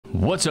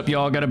What's up,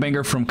 y'all? Got a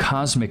banger from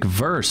Cosmic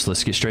Verse.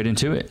 Let's get straight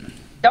into it.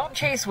 Don't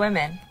chase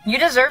women. You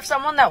deserve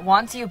someone that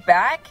wants you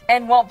back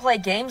and won't play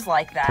games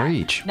like that.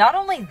 Preach. Not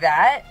only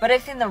that, but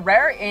if in the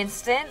rare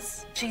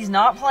instance she's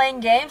not playing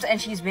games and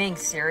she's being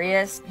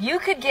serious, you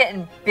could get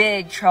in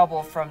big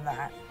trouble from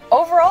that.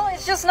 Overall,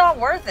 it's just not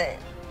worth it.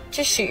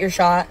 Just shoot your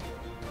shot.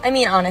 I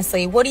mean,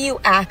 honestly, what do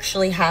you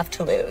actually have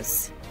to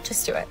lose?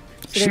 Just do it.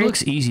 She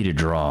looks easy to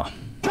draw.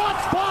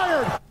 Shots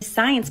fired!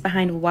 Science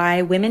behind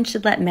why women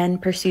should let men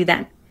pursue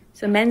them.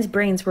 So men's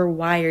brains were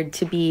wired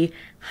to be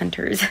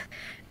hunters.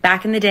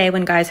 Back in the day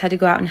when guys had to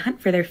go out and hunt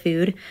for their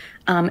food,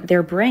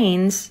 their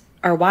brains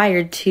are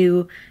wired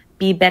to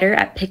be better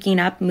at picking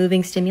up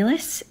moving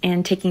stimulus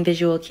and taking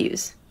visual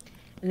cues.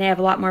 And they have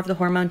a lot more of the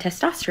hormone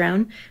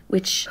testosterone,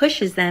 which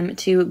pushes them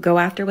to go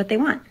after what they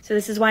want. So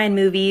this is why in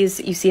movies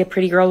you see a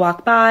pretty girl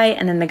walk by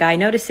and then the guy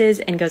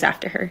notices and goes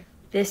after her.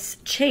 This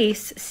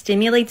chase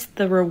stimulates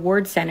the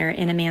reward center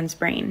in a man's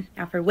brain.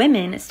 Now for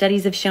women,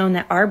 studies have shown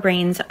that our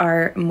brains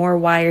are more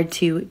wired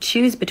to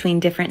choose between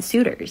different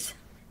suitors.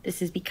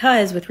 This is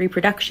because with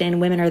reproduction,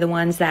 women are the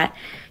ones that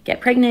get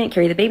pregnant,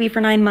 carry the baby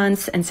for 9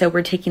 months, and so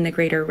we're taking the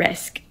greater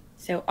risk.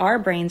 So our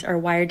brains are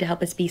wired to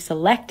help us be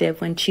selective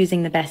when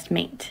choosing the best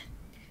mate.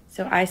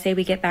 So I say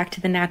we get back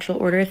to the natural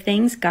order of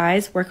things.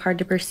 Guys, work hard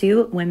to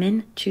pursue.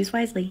 Women, choose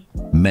wisely.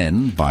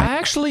 I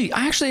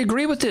actually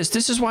agree with this.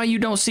 This is why you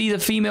don't see the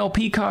female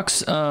peacocks,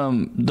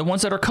 the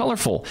ones that are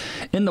colorful.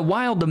 In the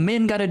wild, the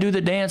men got to do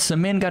the dance, the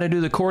men got to do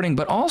the courting,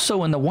 but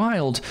also in the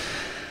wild,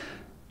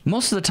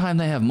 most of the time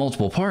they have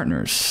multiple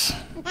partners.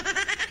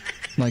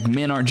 Like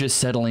men aren't just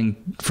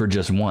settling for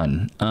just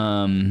one.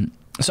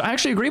 So I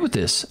actually agree with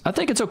this. I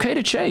think it's okay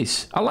to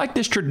chase. I like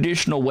this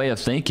traditional way of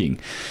thinking.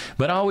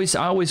 But I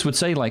always would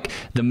say, like,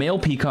 the male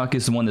peacock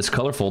is the one that's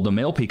colorful. The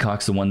male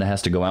peacock's the one that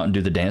has to go out and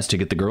do the dance to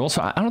get the girl.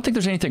 So I don't think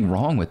there's anything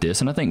wrong with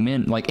this. And I think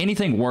men, like,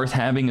 anything worth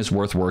having is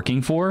worth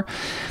working for.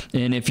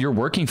 And if you're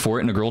working for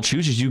it and a girl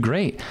chooses you,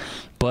 great.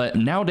 But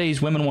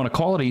nowadays, women want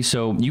equality.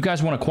 So you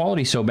guys want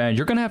equality so bad,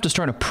 you're going to have to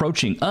start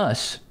approaching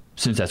us,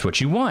 since that's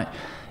what you want.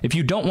 If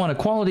you don't want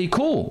equality,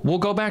 cool. We'll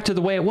go back to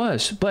the way it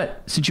was.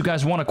 But since you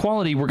guys want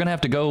equality, we're going to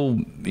have to go,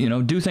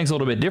 do things a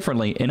little bit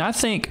differently. And I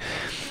think,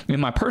 in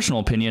my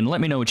personal opinion,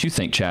 let me know what you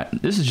think, chat.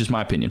 This is just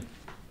my opinion.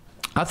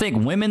 I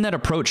think women that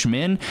approach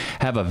men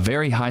have a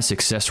very high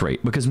success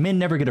rate because men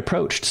never get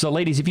approached. So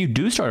ladies, if you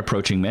do start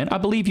approaching men, I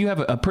believe you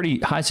have a pretty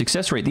high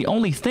success rate. The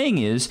only thing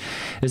is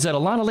that a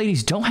lot of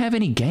ladies don't have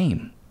any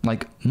game.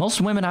 Like, most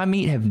women I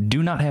meet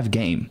do not have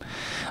game.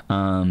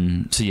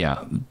 So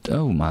yeah.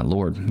 Oh my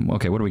Lord.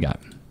 Okay, what do we got?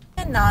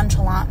 A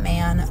nonchalant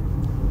man,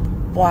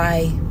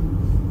 why?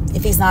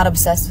 If he's not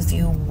obsessed with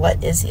you,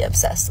 what is he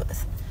obsessed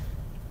with?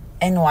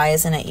 And why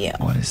isn't it you?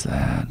 What is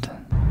that?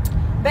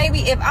 Baby,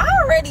 if I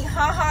already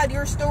ha-ha'd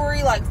your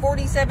story like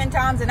 47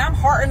 times and I'm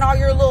hearting all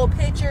your little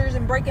pictures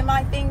and breaking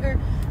my finger,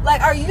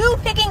 like, are you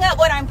picking up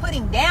what I'm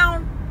putting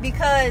down?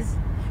 Because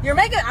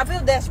I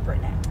feel desperate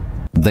now.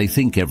 They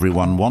think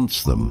everyone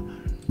wants them.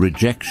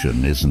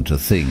 Rejection isn't a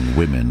thing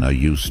women are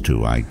used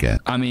to, I guess.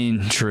 I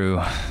mean, true.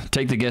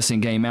 Take the guessing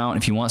game out.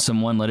 If you want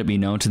someone, let it be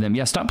known to them.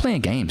 Yeah, stop playing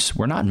games.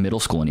 We're not in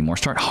middle school anymore.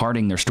 Start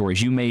hearting their stories.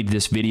 You made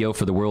this video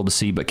for the world to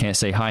see, but can't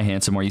say, hi,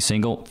 handsome, are you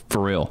single?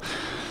 For real.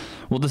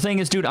 Well, the thing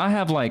is, dude, I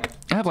have like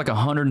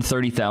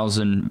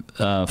 130,000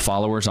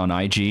 followers on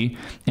IG,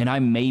 and I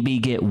maybe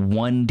get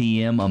one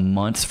DM a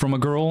month from a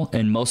girl,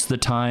 and most of the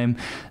time,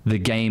 the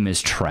game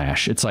is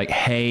trash. It's like,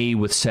 hey,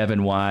 with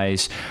 7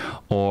 Ys,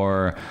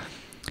 or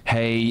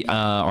hey,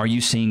 are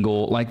you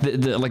single? Like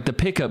the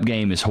pickup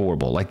game is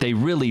horrible. Like, they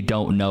really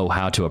don't know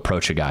how to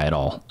approach a guy at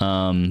all.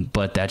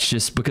 But that's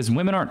just because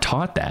women aren't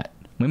taught that.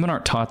 Women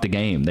aren't taught the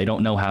game. They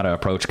don't know how to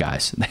approach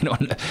guys. They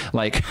don't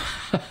like.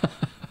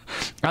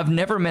 I've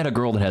never met a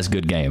girl that has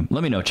good game.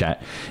 Let me know,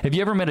 chat. Have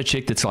you ever met a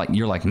chick that's like,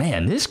 you're like,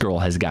 man, this girl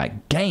has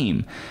got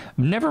game? I've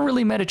never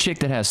really met a chick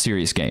that has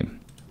serious game.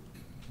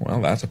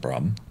 Well, that's a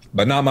problem.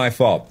 But not my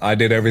fault. I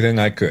did everything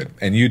I could,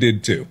 and you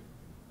did too.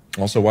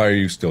 Also, why are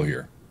you still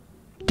here?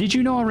 Did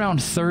you know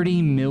around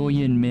 30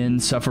 million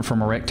men suffer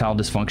from erectile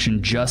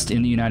dysfunction just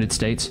in the United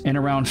States? And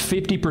around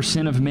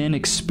 50% of men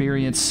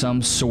experience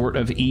some sort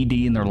of ED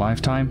in their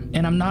lifetime?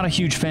 And I'm not a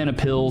huge fan of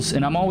pills,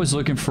 and I'm always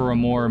looking for a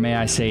more, may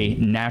I say,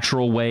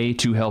 natural way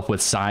to help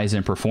with size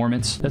and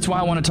performance. That's why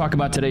I want to talk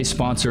about today's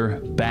sponsor,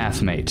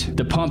 Bathmate.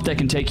 The pump that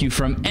can take you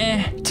from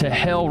to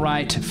hell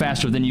right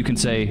faster than you can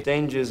say,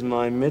 Danger's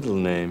my middle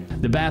name.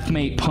 The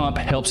Bathmate pump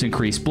helps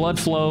increase blood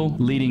flow,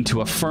 leading to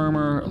a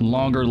firmer,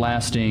 longer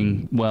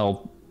lasting,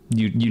 well,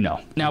 you know.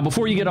 Now,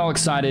 before you get all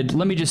excited,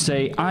 let me just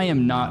say I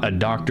am not a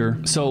doctor,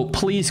 so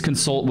please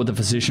consult with a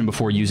physician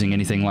before using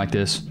anything like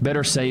this.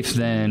 Better safe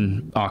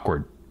than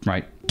awkward,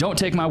 right? Don't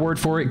take my word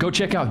for it. Go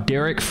check out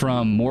Derek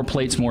from More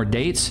Plates, More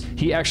Dates.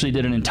 He actually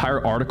did an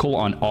entire article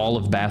on all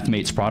of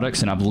Bathmate's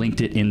products, and I've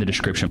linked it in the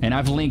description. And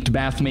I've linked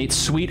Bathmate's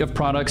suite of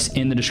products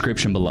in the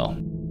description below.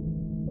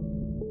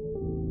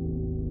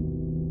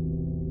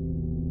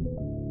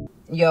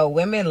 Yo,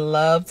 women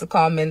love to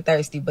call men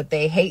thirsty, but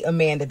they hate a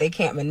man that they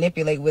can't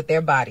manipulate with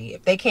their body.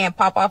 If they can't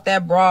pop off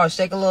that bra,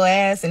 shake a little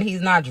ass, and he's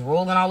not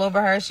drooling all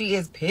over her, she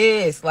is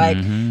pissed. Like,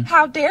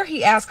 how dare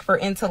he ask for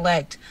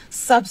intellect,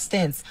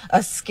 substance,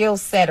 a skill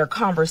set, or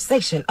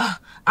conversation?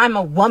 I'm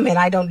a woman.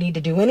 I don't need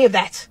to do any of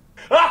that.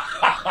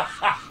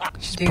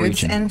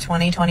 Dudes in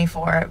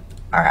 2024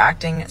 are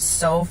acting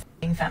so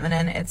f***ing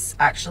feminine. It's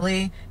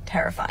actually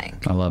terrifying.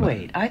 I love it.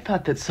 Wait, I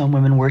thought that some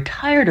women were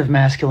tired of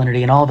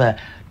masculinity and all the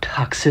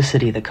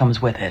toxicity that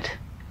comes with it.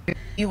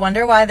 You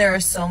wonder why there are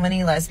so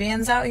many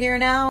lesbians out here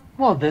now?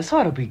 Well, this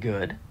ought to be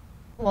good.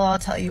 Well, I'll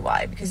tell you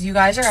why. Because you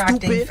guys are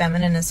acting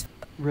feminine as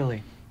f***.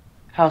 Really?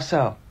 How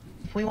so?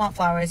 If we want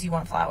flowers, you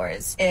want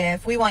flowers.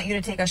 If we want you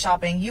to take us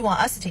shopping, you want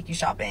us to take you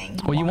shopping.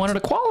 Well, you wanted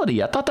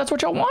equality. I thought that's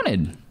what y'all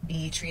wanted.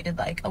 Be treated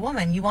like a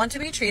woman. You want to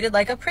be treated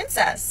like a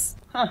princess.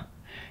 Huh.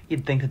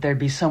 You'd think that there'd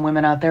be some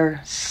women out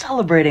there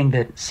celebrating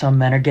that some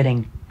men are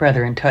getting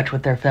rather in touch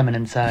with their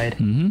feminine side.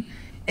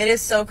 It is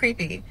so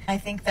creepy. I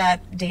think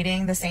that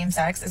dating the same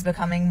sex is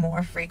becoming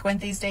more frequent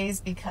these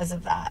days because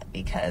of that.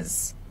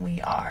 Because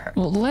we are.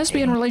 Well,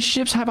 lesbian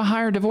relationships have a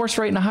higher divorce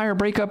rate and a higher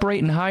breakup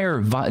rate and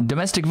higher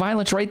domestic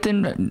violence rate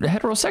than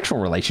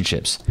heterosexual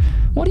relationships.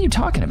 What are you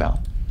talking about?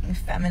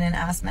 Feminine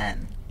ass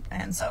men.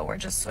 And so we're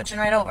just switching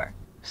right over.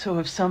 So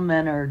if some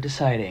men are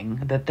deciding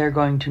that they're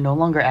going to no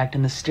longer act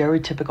in the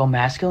stereotypical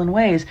masculine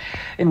ways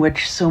in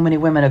which so many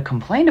women have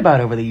complained about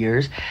over the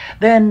years,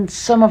 then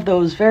some of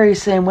those very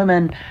same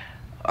women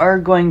are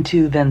going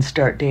to then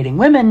start dating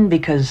women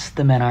because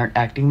the men aren't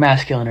acting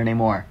masculine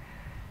anymore.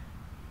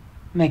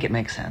 Make it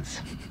make sense.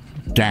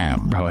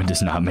 Damn. Bro, it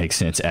does not make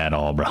sense at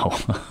all, bro.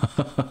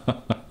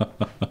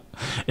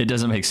 It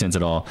doesn't make sense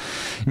at all.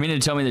 You mean to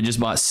tell me they just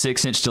bought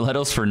 6-inch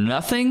stilettos for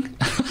nothing?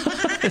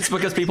 It's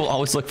because people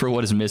always look for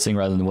what is missing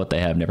rather than what they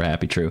have. Never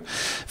happy. True.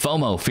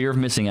 FOMO, fear of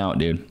missing out,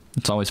 dude.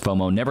 It's always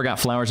FOMO. Never got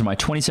flowers in my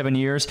 27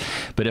 years,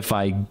 but if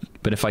I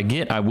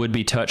get, I would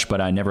be touched,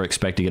 but I never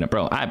expect to get it.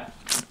 Bro,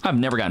 I've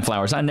never gotten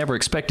flowers. I never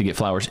expect to get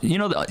flowers. You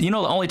know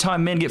the only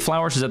time men get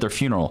flowers is at their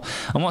funeral.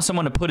 I want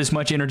someone to put as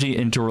much energy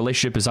into a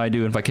relationship as I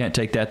do. And if I can't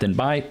take that, then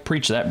bye.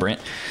 Preach that, Brent.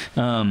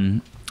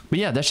 But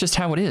yeah, that's just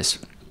how it is.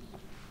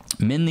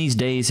 Men these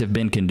days have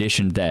been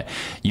conditioned that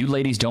you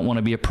ladies don't want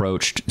to be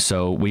approached,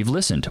 so we've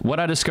listened.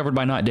 What I discovered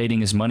by not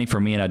dating is money for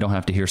me, and I don't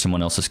have to hear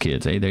someone else's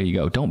kids. Hey, there you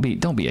go. Don't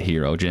be a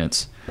hero,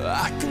 gents.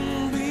 I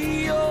can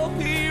be your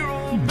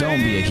hero, don't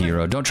be a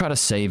hero. Don't try to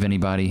save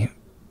anybody.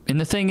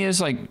 And the thing is,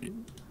 like,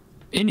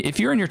 if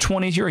you're in your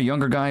 20s, you're a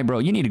younger guy, bro,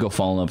 you need to go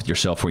fall in love with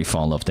yourself before you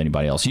fall in love with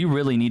anybody else. You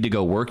really need to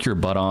go work your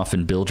butt off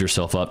and build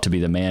yourself up to be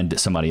the man that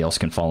somebody else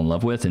can fall in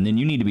love with, and then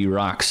you need to be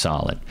rock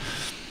solid.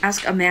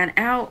 Ask a man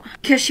out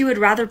because she would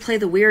rather play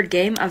the weird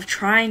game of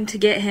trying to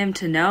get him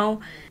to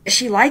know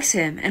she likes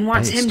him and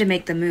wants him to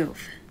make the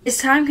move.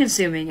 It's time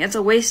consuming, it's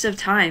a waste of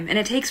time, and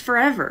it takes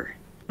forever.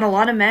 And a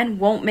lot of men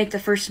won't make the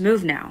first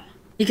move now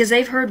because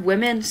they've heard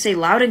women say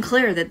loud and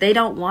clear that they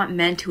don't want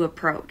men to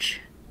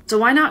approach. So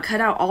why not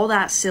cut out all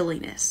that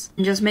silliness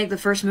and just make the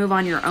first move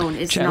on your own?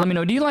 It's Chat, let me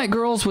know, do you like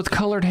girls with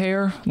colored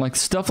hair? Like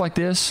stuff like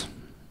this?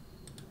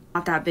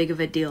 Not that big of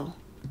a deal.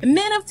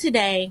 Men of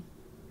today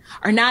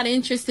are not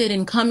interested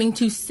in coming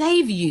to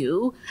save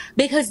you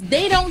because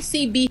they don't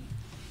see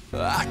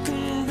I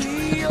can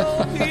be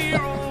your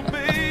hero,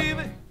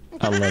 baby.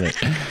 I love it.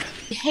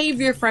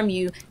 behavior from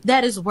you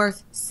that is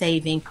worth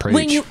saving. Preach.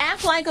 When you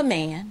act like a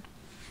man,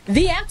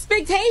 the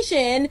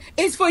expectation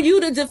is for you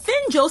to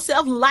defend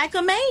yourself like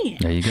a man.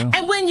 There you go.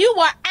 And when you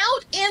are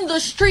out in the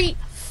street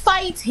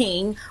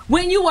fighting,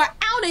 when you are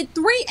out at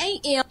 3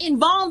 a.m.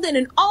 involved in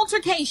an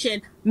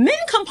altercation, men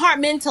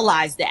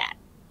compartmentalize that.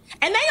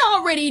 And they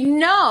already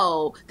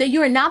know that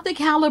you're not the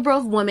caliber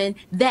of woman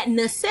that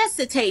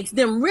necessitates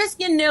them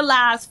risking their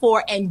lives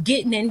for and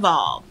getting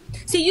involved.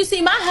 See, you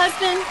see, my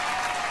husband,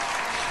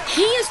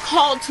 he is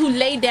called to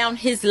lay down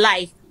his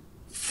life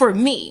for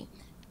me.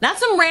 Not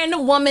some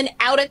random woman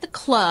out at the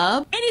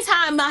club.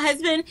 Anytime my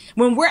husband,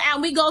 when we're out,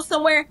 we go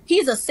somewhere,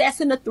 he's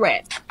assessing the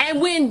threat. And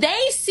when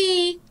they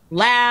see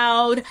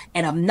loud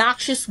and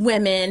obnoxious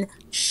women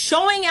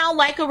showing out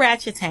like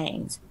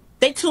orangutans,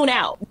 they tune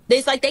out.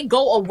 It's like they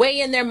go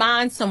away in their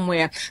mind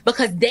somewhere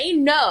because they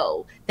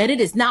know that it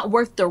is not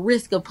worth the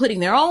risk of putting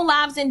their own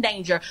lives in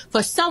danger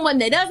for someone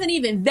that doesn't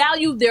even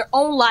value their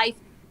own life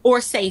or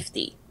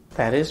safety.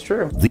 That is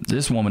true.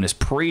 This woman is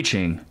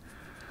preaching.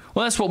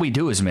 Well, that's what we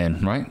do as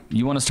men, right?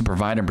 You want us to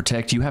provide and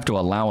protect. You have to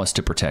allow us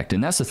to protect.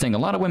 And that's the thing. A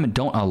lot of women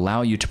don't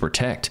allow you to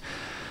protect.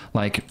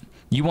 Like,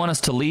 you want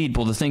us to lead.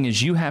 Well, the thing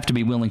is, you have to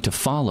be willing to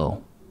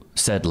follow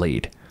said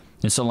lead.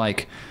 And so,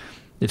 like,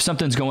 if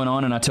something's going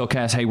on and I tell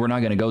Cass, hey, we're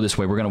not going to go this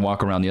way, we're going to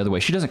walk around the other way,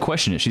 she doesn't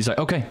question it. She's like,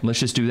 okay, let's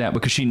just do that,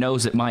 because she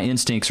knows that my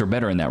instincts are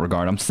better in that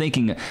regard. I'm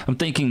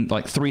thinking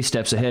like 3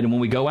 steps ahead. And when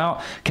we go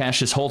out, Cass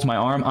just holds my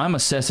arm. I'm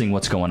assessing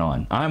what's going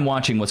on. I'm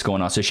watching what's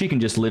going on, so she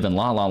can just live in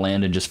la la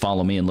land and just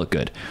follow me and look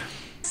good.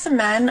 As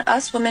men,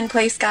 us women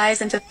place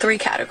guys into 3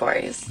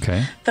 categories.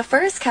 Okay. The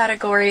first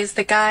category is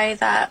the guy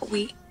that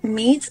we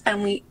meet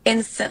and we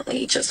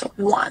instantly just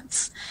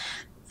want.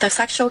 The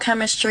sexual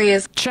chemistry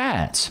is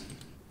chats.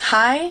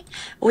 high,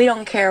 we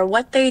don't care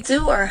what they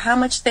do or how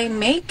much they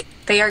make,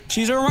 they are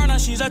she's a runner,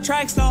 she's a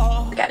track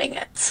star, getting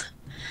it.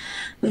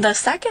 The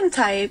second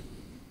type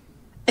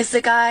is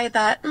the guy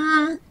that,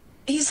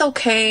 he's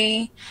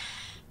okay,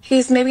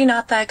 he's maybe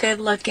not that good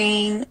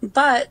looking,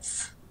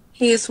 but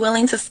he's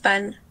willing to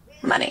spend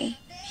money.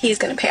 He's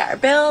gonna pay our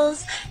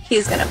bills,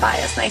 he's gonna buy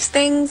us nice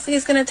things,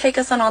 he's gonna take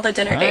us on all the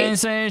dinner dates. I ain't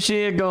saying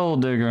she a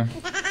gold digger.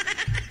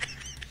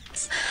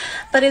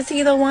 But is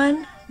he the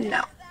one?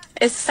 No.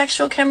 Is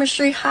sexual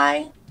chemistry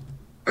high?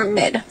 Or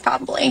mid,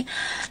 probably.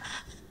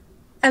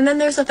 And then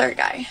there's the third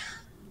guy.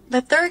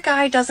 The third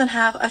guy doesn't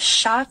have a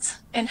shot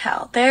in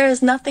hell. There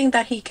is nothing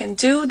that he can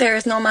do. There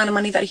is no amount of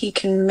money that he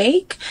can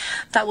make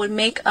that would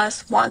make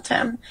us want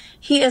him.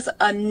 He is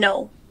a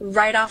no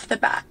right off the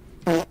bat.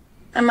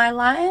 Am I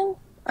lying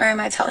or am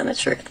I telling the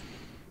truth?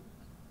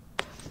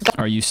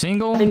 Are you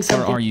single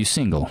or are you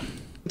single?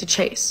 To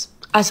chase.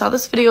 I saw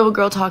this video of a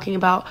girl talking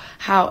about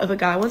how if a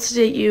guy wants to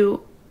date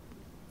you,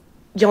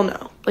 you'll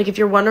know. Like if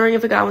you're wondering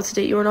if a guy wants to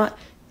date you or not,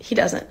 he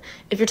doesn't.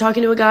 If you're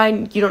talking to a guy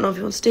and you don't know if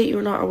he wants to date you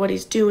or not or what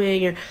he's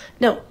doing, or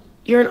no,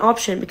 you're an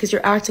option because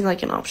you're acting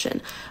like an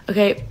option.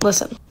 Okay,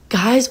 listen.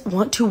 Guys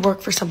want to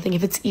work for something.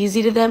 If it's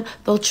easy to them,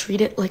 they'll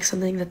treat it like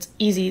something that's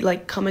easy,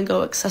 like come and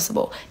go,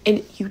 accessible.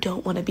 And you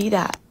don't want to be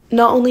that.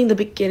 Not only in the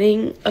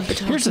beginning of the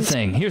talk. Here's the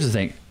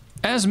thing.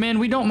 As men,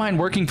 we don't mind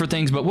working for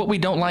things, but what we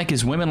don't like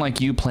is women like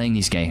you playing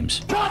these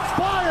games. Shots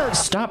fired!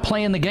 Stop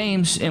playing the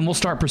games and we'll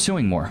start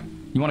pursuing more.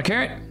 You want a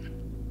carrot?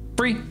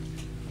 Free.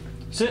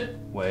 Sit.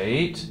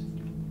 Wait.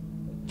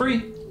 Free.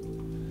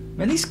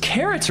 Man, these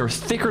carrots are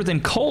thicker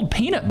than cold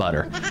peanut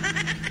butter.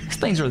 These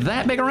things are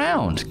that big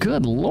around.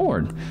 Good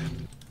Lord.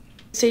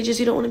 Stages,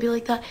 you don't want to be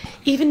like that.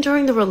 Even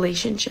during the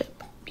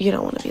relationship, you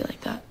don't want to be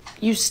like that.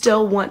 You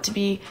still want to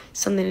be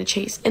something to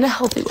chase in a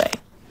healthy way.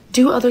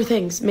 Do other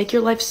things. Make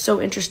your life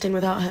so interesting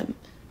without him.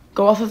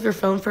 Go off of your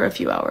phone for a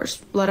few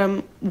hours. Let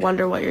him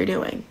wonder what you're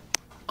doing.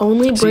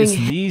 Only bring it's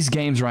these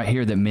games right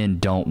here that men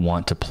don't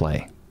want to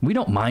play. We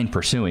don't mind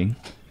pursuing.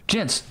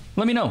 Gents,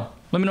 let me know.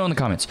 Let me know in the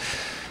comments.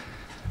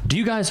 Do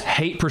you guys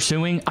hate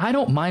pursuing? I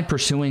don't mind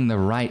pursuing the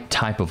right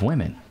type of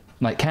women.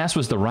 Like Cass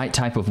was the right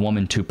type of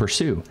woman to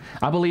pursue.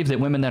 I believe that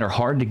women that are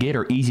hard to get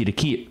are easy to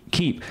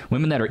keep.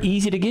 Women that are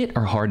easy to get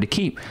are hard to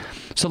keep.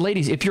 So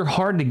ladies, if you're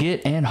hard to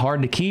get and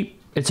hard to keep,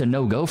 it's a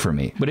no-go for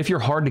me. But if you're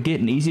hard to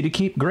get and easy to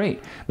keep,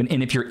 great.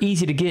 And if you're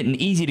easy to get and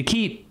easy to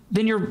keep,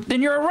 then you're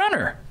a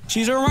runner.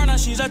 She's a runner,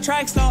 she's a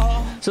track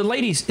star. So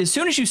ladies, as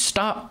soon as you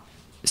stop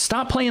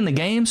playing the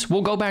games,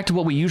 we'll go back to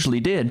what we usually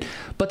did.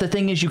 But the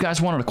thing is, you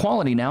guys wanted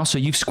equality now, so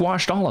you've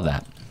squashed all of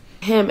that.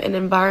 Him in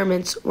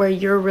environments where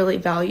you're really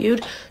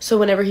valued, so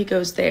whenever he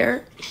goes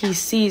there, he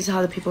sees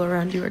how the people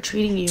around you are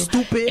treating you.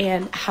 Stupid.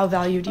 And how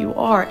valued you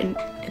are. And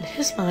in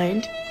his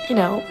mind, you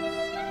know,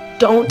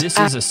 don't This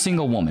is a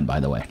single woman, by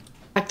the way.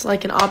 Act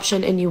like an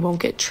option and you won't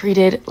get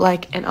treated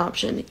like an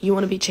option. You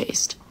want to be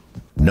chased.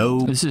 No.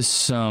 This is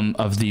some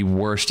of the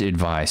worst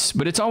advice,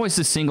 but it's always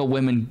the single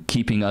women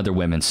keeping other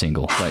women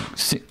single. Like,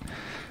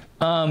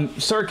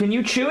 sir, can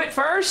you chew it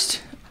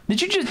first?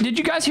 Did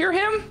you guys hear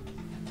him?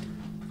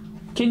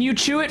 Can you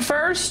chew it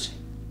first?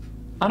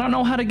 I don't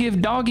know how to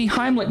give doggy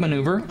Heimlich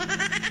maneuver.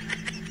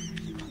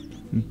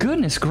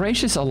 Goodness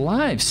gracious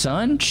alive,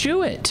 son.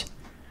 Chew it.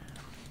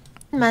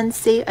 Men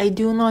say, I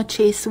do not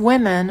chase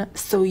women,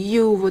 so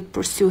you would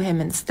pursue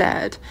him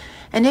instead.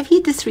 And if he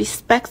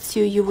disrespects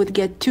you, you would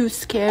get too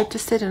scared to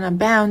set in a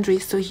boundary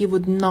so he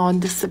would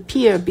not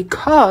disappear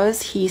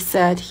because he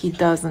said he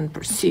doesn't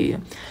pursue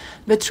you.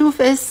 The truth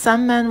is,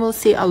 some men will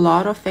say a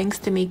lot of things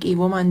to make a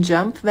woman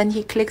jump when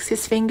he clicks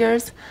his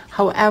fingers.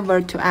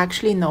 However, to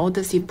actually know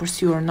does he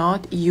pursue or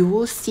not, you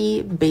will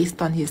see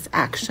based on his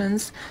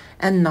actions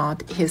and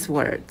not his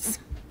words.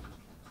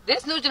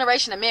 This new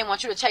generation of men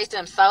want you to chase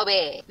them so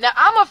bad. Now,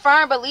 I'm a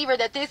firm believer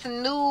that this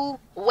new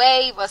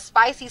wave of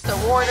spicy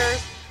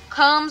sororers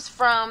comes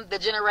from the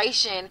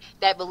generation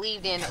that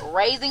believed in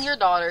raising your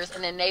daughters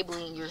and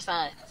enabling your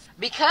sons.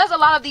 Because a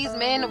lot of these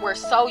men were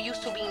so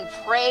used to being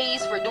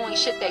praised for doing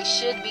shit they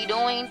should be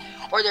doing,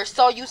 or they're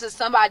so used to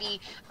somebody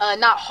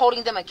not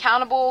holding them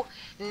accountable,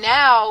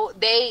 now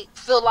they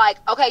feel like,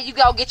 okay, you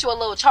go get you a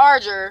little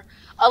charger,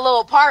 a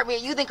little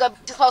apartment, you think I'm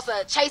supposed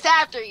to chase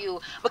after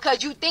you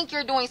because you think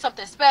you're doing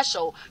something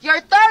special. You're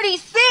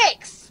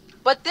 36!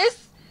 But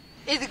this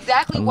is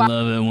exactly why... I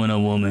love it when a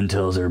woman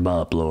tells her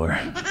bop lore.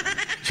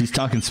 She's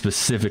talking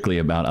specifically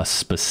about a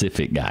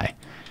specific guy.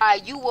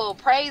 You will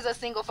praise a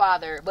single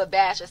father, but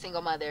bash a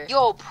single mother.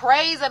 You'll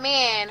praise a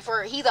man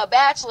for he's a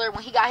bachelor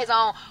when he got his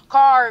own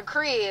car and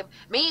crib.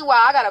 Meanwhile,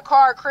 I got a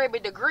car, crib,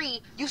 and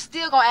degree. You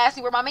still gonna ask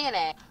me where my man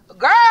at.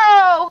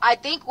 Girl! I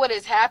think what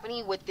is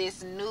happening with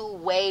this new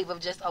wave of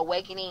just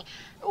awakening,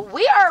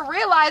 we are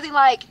realizing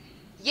like,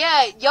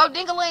 yeah, your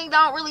ding-a-ling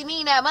don't really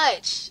mean that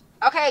much.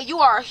 Okay, you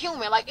are a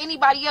human like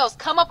anybody else.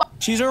 Come up.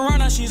 She's a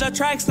runner, she's a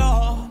track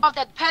star. off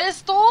that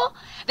pedestal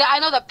that I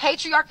know the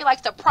patriarchy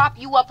likes to prop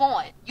you up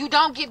on. You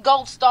don't get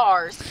gold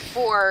stars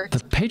for... The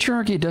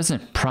patriarchy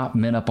doesn't prop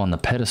men up on the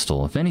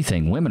pedestal. If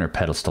anything, women are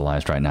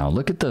pedestalized right now.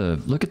 Look at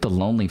the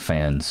lonely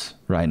fans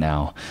right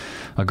now.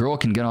 A girl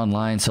can get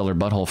online, sell her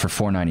butthole for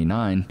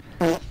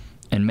 $4.99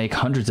 and make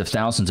hundreds of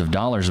thousands of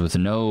dollars with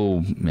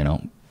no,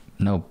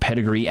 no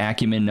pedigree,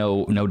 acumen,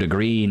 no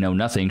degree, no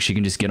nothing. She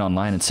can just get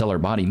online and sell her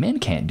body. Men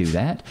can't do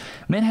that.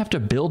 Men have to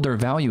build their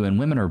value, and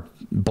women are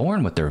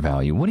born with their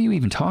value. What are you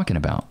even talking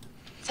about?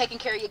 Taking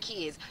care of your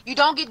kids. You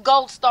don't get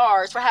gold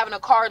stars for having a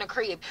car and a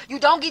crib. You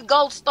don't get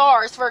gold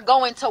stars for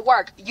going to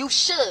work. You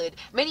should.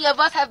 Many of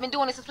us have been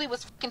doing this since we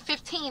was fucking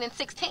 15 and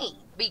 16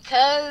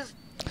 because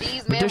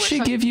these men. Does she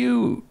give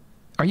you?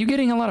 Are you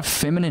getting a lot of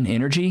feminine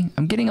energy?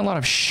 I'm getting a lot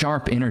of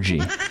sharp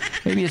energy.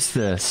 Maybe it's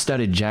the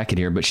studded jacket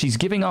here, but she's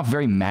giving off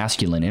very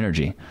masculine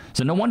energy.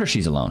 So no wonder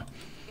she's alone.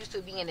 Used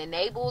to being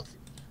enabled.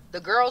 The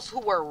girls who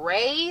were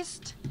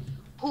raised,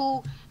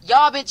 who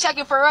y'all been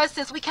checking for us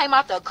since we came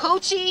out the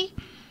coochie,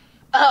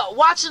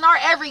 watching our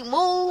every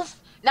move,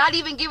 not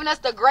even giving us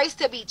the grace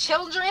to be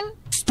children.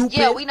 Stupid.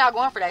 Yeah, we not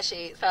going for that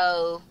shit.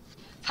 So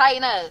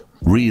tighten up.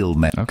 Real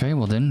men. Okay,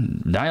 well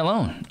then die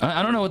alone.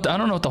 I don't know what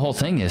the whole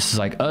thing is. It's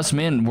like us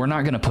men, we're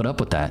not gonna put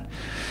up with that.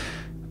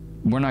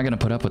 We're not gonna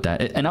put up with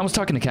that. And I was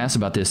talking to Cass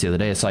about this the other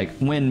day. It's like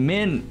when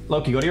men,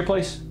 Loki, go to your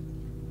place.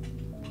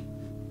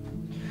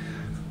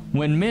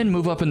 When men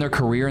move up in their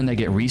career and they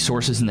get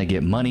resources and they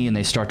get money and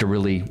they start to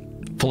really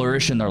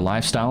flourish in their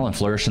lifestyle and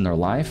flourish in their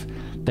life,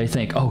 they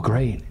think, oh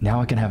great, now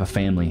I can have a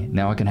family,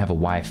 now I can have a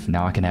wife,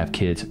 now I can have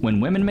kids.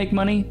 When women make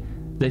money,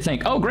 they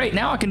think, oh great,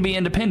 now I can be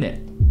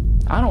independent.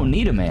 I don't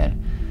need a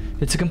man.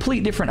 It's a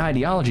complete different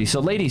ideology. So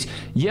ladies,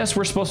 yes,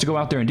 we're supposed to go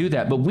out there and do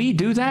that, but we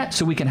do that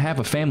so we can have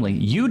a family.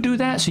 You do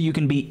that so you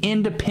can be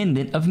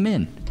independent of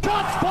men.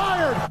 Shots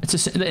fired!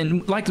 It's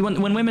and like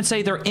when women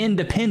say they're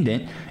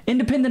independent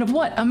of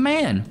what? A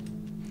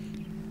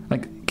man.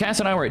 Like Cass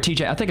and I were at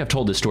TJ, I think I've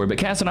told this story, but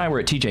Cass and I were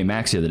at TJ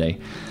Maxx the other day,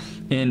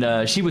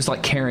 and she was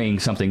like carrying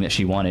something that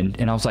she wanted,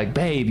 and I was like,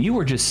 babe, you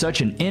are just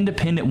such an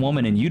independent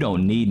woman and you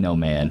don't need no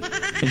man.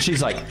 And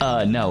she's like,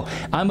 no,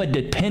 I'm a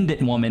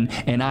dependent woman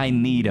and I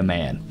need a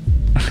man.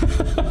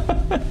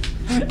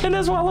 And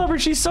that's why I love her.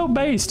 She's so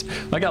based.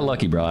 I got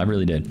lucky, bro. I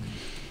really did.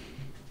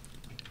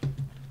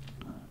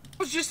 I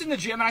was just in the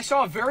gym and I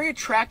saw a very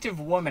attractive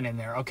woman in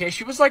there, okay?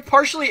 She was like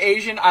partially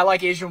Asian. I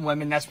like Asian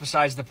women. That's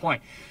besides the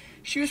point.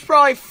 She was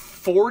probably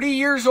 40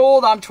 years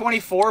old. I'm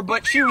 24,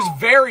 but she was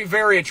very,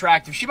 very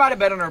attractive. She might have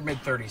been in her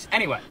mid-30s.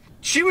 Anyway,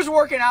 she was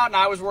working out and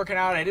I was working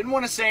out. I didn't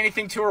want to say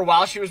anything to her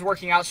while she was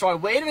working out, so I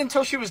waited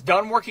until she was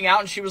done working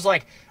out and she was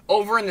like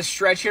over in the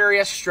stretch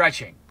area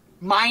stretching.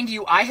 Mind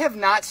you, I have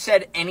not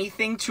said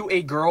anything to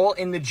a girl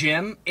in the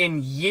gym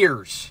in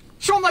years.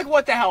 So I'm like,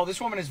 what the hell?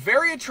 This woman is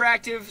very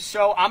attractive,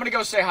 so I'm going to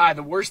go say hi.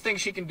 The worst thing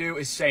she can do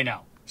is say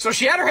no. So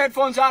she had her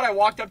headphones out. I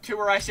walked up to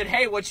her. I said,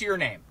 hey, what's your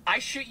name? I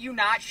shit you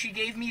not. She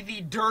gave me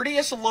the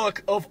dirtiest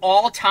look of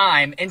all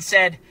time and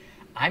said,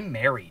 I'm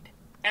married.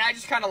 And I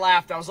just kind of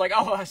laughed. I was like,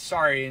 oh,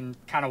 sorry, and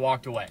kind of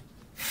walked away.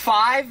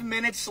 5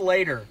 minutes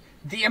later,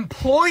 the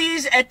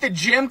employees at the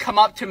gym come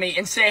up to me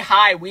and say,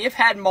 hi, we have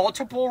had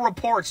multiple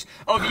reports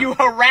of you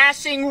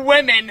harassing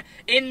women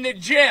in the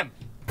gym.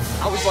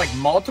 I was like,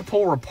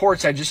 multiple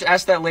reports? I just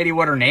asked that lady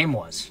what her name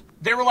was.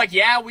 They were like,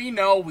 yeah, we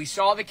know, we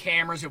saw the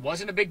cameras, it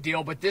wasn't a big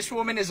deal, but this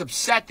woman is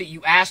upset that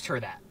you asked her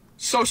that.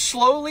 So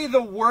slowly,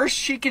 the worst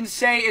she can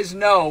say is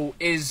no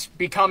is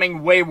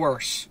becoming way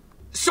worse.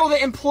 So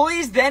the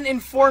employees then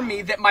inform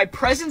me that my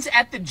presence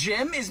at the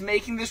gym is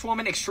making this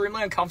woman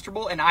extremely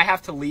uncomfortable and I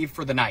have to leave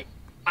for the night.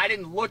 I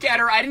didn't look at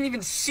her, I didn't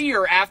even see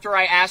her after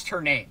I asked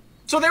her name.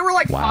 So they were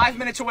like 5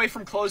 minutes away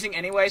from closing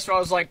anyway, so I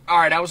was like, all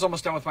right, I was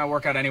almost done with my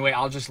workout anyway,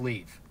 I'll just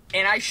leave.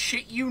 And I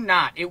shit you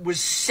not, it was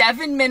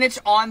 7 minutes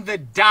on the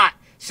dot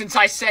since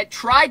I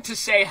tried to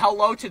say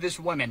hello to this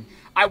woman.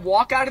 I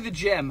walk out of the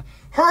gym,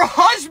 her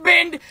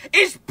husband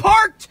is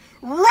parked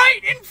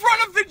right in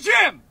front of the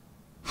gym.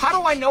 How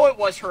do I know it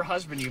was her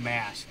husband, you may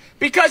ask?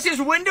 Because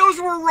his windows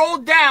were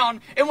rolled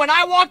down, and when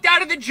I walked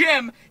out of the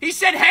gym, he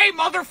said, hey,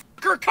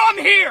 motherfucker, come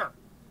here.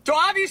 So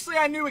obviously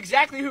I knew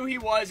exactly who he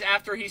was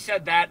after he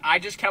said that. I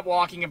just kept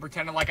walking and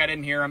pretended like I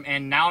didn't hear him,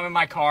 and now I'm in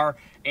my car,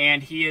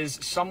 and he is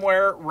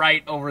somewhere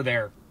right over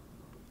there.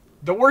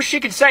 The worst she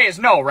could say is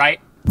no,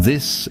 right?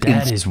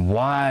 That is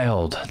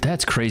wild.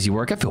 That's crazy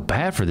work. I feel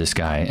bad for this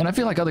guy, and I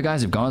feel like other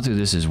guys have gone through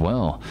this as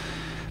well.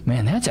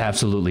 Man, that's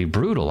absolutely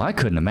brutal. I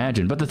couldn't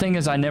imagine. But the thing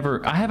is, I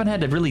haven't had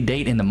to really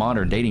date in the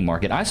modern dating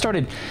market. I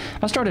started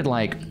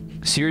like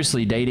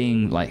seriously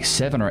dating like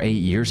 7 or 8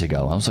 years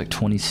ago. I was like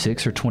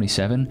 26 or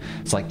 27.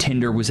 It's like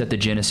Tinder was at the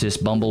genesis,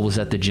 Bumble was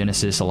at the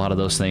genesis. A lot of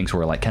those things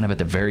were like kind of at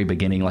the very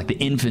beginning, like the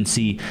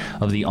infancy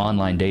of the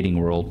online dating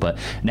world. But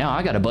now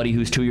I got a buddy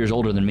who's 2 years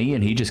older than me,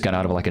 and he just got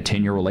out of like a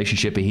 10-year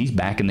relationship, and he's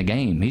back in the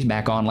game. He's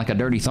back on like a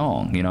dirty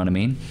thong. You know what I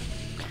mean?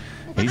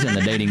 He's in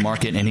the dating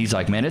market, and he's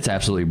like, man, it's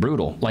absolutely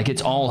brutal. Like,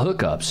 it's all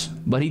hookups.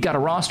 But he got a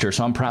roster,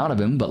 so I'm proud of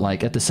him. But,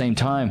 like, at the same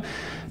time,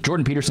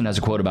 Jordan Peterson has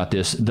a quote about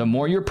this. The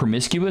more you're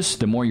promiscuous,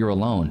 the more you're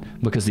alone.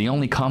 Because the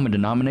only common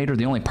denominator,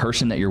 the only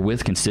person that you're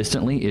with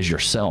consistently is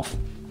yourself.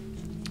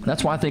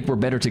 That's why I think we're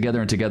better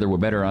together, and together we're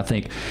better. I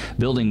think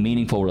building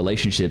meaningful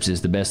relationships is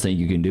the best thing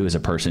you can do as a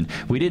person.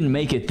 We didn't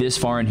make it this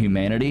far in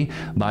humanity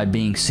by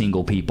being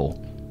single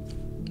people.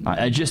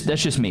 That's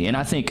just me. And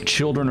I think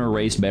children are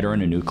raised better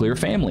in a nuclear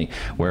family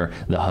where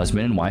the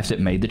husband and wife that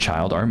made the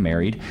child are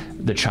married.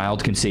 The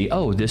child can see,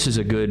 oh, this is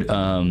a good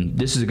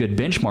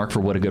benchmark for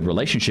what a good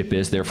relationship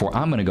is. Therefore,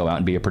 I'm going to go out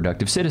and be a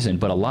productive citizen.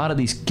 But a lot of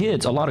these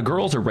kids, a lot of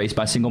girls are raised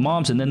by single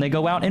moms, and then they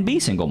go out and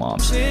be single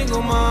moms.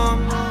 Single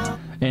mom.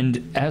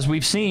 And as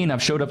we've seen,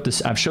 I've showed the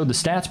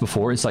stats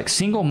before. It's like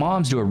single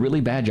moms do a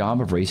really bad job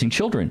of raising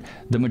children.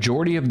 The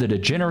majority of the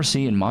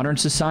degeneracy in modern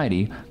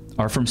society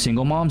are from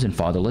single moms and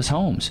fatherless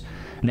homes.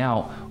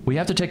 Now, we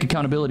have to take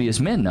accountability as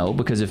men, though,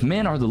 because if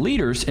men are the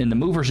leaders and the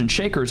movers and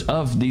shakers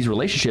of these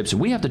relationships,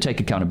 we have to take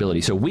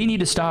accountability. So we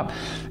need to stop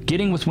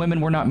getting with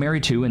women we're not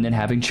married to and then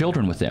having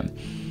children with them.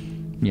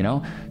 You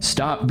know,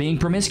 stop being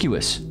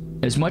promiscuous.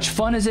 As much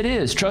fun as it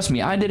is, trust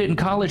me, I did it in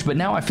college, but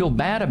now I feel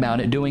bad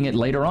about it doing it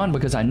later on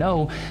because I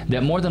know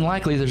that more than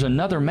likely there's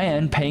another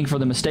man paying for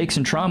the mistakes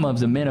and trauma of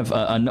the men of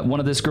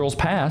one of this girl's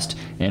past,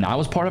 and I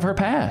was part of her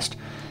past.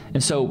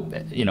 And so,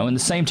 you know, in the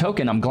same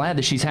token, I'm glad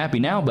that she's happy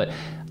now, but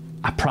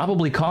I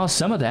probably caused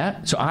some of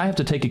that. So I have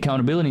to take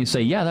accountability and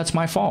say, yeah, that's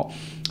my fault.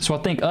 So I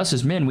think us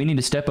as men, we need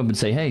to step up and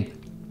say, hey,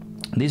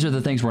 these are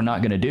the things we're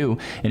not going to do.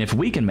 And if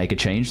we can make a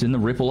change, then the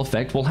ripple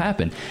effect will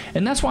happen.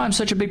 And that's why I'm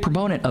such a big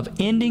proponent of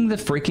ending the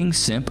freaking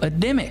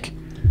simp-epidemic.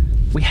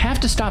 We have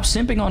to stop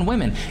simping on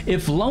women.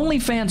 If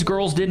OnlyFans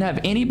girls didn't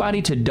have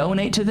anybody to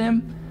donate to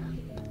them,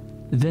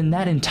 then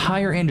that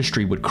entire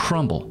industry would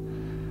crumble.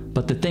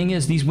 But the thing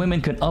is, these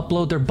women can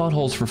upload their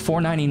buttholes for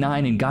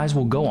 $4.99 and guys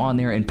will go on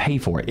there and pay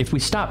for it. If we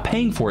stop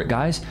paying for it,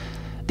 guys,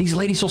 these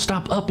ladies will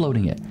stop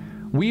uploading it.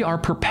 We are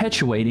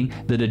perpetuating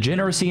the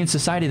degeneracy in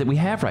society that we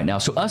have right now.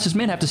 So us as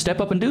men have to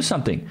step up and do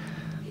something.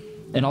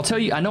 And I'll tell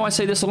you, I know I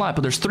say this a lot,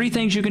 but there's 3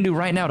 things you can do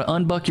right now to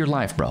unbuck your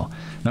life, bro.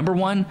 Number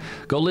 1,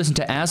 go listen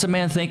to As a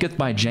Man Thinketh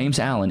by James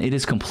Allen. It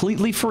is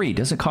completely free.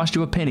 Doesn't cost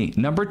you a penny.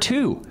 Number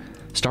 2,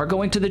 start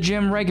going to the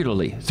gym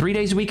regularly. 3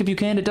 days a week if you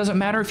can. It doesn't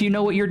matter if you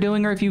know what you're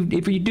doing or if you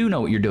do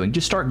know what you're doing.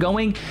 Just start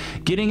going,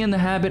 getting in the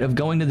habit of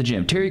going to the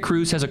gym. Terry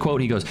Crews has a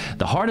quote. He goes,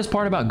 the hardest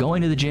part about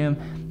going to the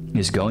gym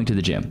is going to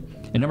the gym.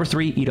 And number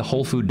 3, eat a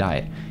whole food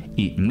diet.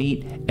 Eat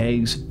meat,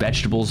 eggs,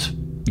 vegetables,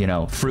 you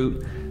know,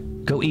 fruit.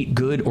 Go eat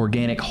good,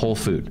 organic, whole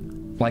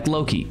food. Like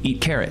Loki,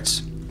 eat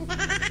carrots.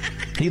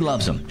 He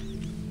loves them.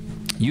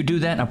 You do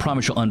that, and I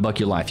promise you'll unbuck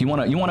your life. You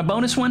want a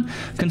bonus one?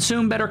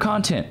 Consume better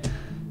content.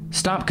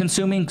 Stop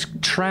consuming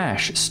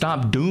trash.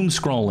 Stop doom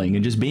scrolling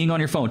and just being on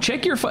your phone.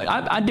 Check your phone.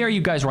 I dare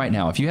you guys right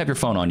now, if you have your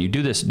phone on you,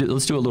 do this.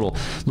 Let's do a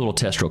little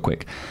test real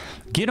quick.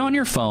 Get on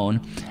your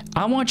phone.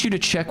 I want you to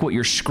check what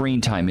your screen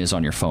time is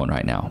on your phone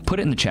right now. Put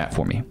it in the chat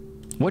for me.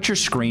 What's your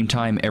screen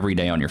time every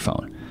day on your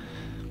phone?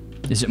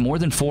 Is it more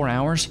than 4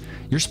 hours?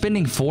 You're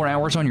spending 4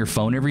 hours on your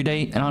phone every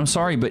day, and I'm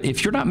sorry, but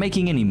if you're not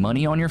making any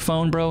money on your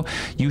phone, bro,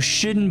 you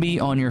shouldn't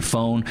be on your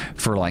phone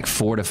for like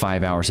 4 to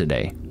 5 hours a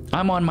day.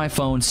 I'm on my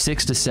phone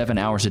 6 to 7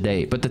 hours a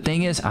day. But the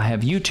thing is, I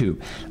have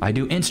YouTube. I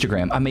do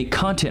Instagram. I make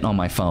content on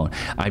my phone.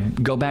 I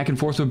go back and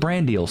forth with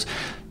brand deals.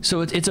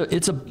 So it's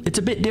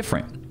a bit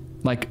different.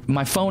 Like,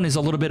 my phone is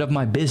a little bit of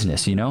my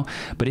business, you know?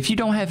 But if you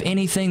don't have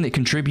anything that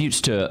contributes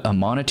to a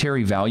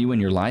monetary value in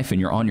your life and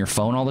you're on your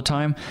phone all the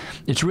time,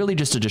 it's really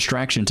just a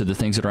distraction to the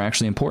things that are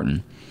actually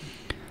important.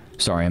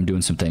 Sorry, I'm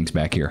doing some things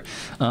back here.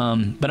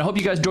 But I hope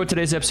you guys enjoyed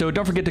today's episode.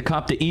 Don't forget to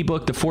cop the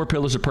ebook, The 4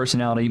 Pillars of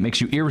Personality. It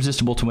makes you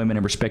irresistible to women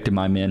and respected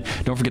by men.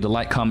 Don't forget to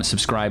like, comment,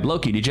 subscribe.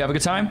 Loki, did you have a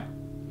good time?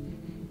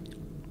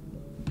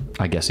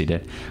 I guess he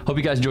did. Hope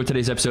you guys enjoyed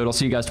today's episode. I'll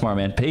see you guys tomorrow,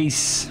 man.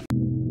 Peace.